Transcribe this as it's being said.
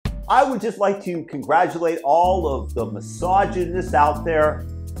I would just like to congratulate all of the misogynists out there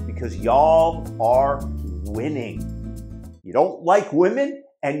because y'all are winning. You don't like women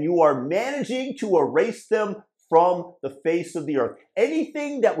and you are managing to erase them from the face of the earth.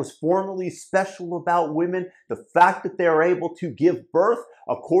 Anything that was formerly special about women, the fact that they're able to give birth,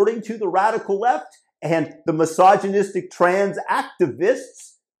 according to the radical left and the misogynistic trans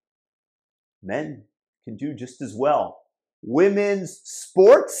activists, men can do just as well. Women's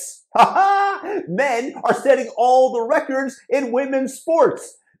sports, men are setting all the records in women's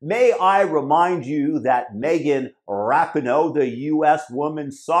sports. May I remind you that Megan Rapinoe, the U.S.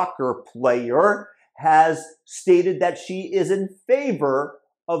 women's soccer player, has stated that she is in favor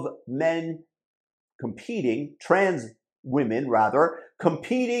of men competing, trans women rather,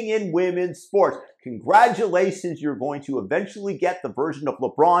 competing in women's sports. Congratulations, you're going to eventually get the version of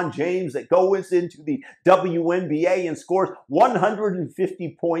LeBron James that goes into the WNBA and scores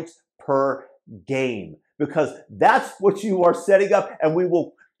 150 points per game. Because that's what you are setting up, and we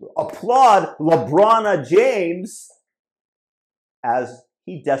will applaud LeBron James as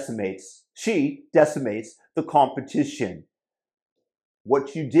she decimates the competition.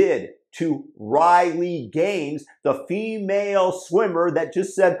 What you did to Riley Gaines, the female swimmer that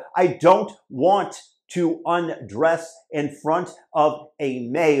just said, I don't want to undress in front of a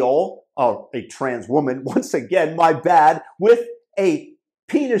male, a trans woman, once again, my bad, with a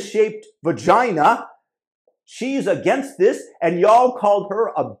penis-shaped vagina. She's against this, and y'all called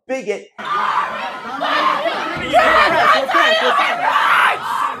her a bigot.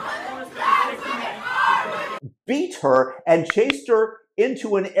 Beat her and chased her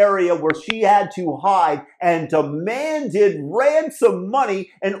into an area where she had to hide and demanded ransom money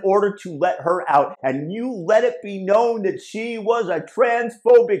in order to let her out. And you let it be known that she was a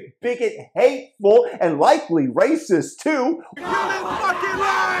transphobic, bigot, hateful, and likely racist too.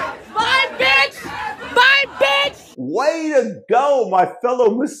 Bye, bitch! Bye, bitch! Way to go, my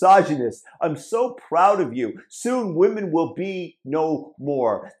fellow misogynists. I'm so proud of you. Soon women will be no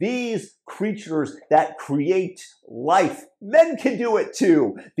more. These creatures that create life, men can do it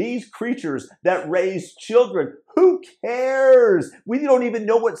too. These creatures that raise children, who cares? We don't even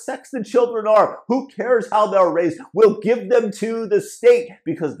know what sex the children are. Who cares how they're raised? We'll give them to the state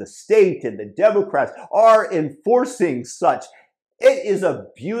because the state and the Democrats are enforcing such. It is a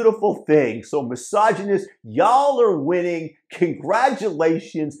beautiful thing. So misogynists, y'all are winning.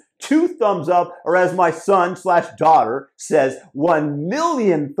 Congratulations. 2 thumbs up, or as my son/daughter says, 1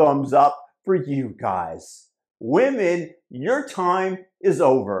 million thumbs up for you guys. Women, your time is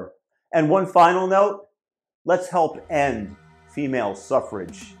over. And one final note, let's help end female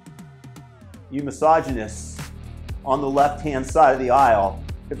suffrage. You misogynists on the left-hand side of the aisle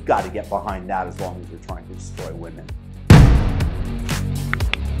have got to get behind that as long as you're trying to destroy women.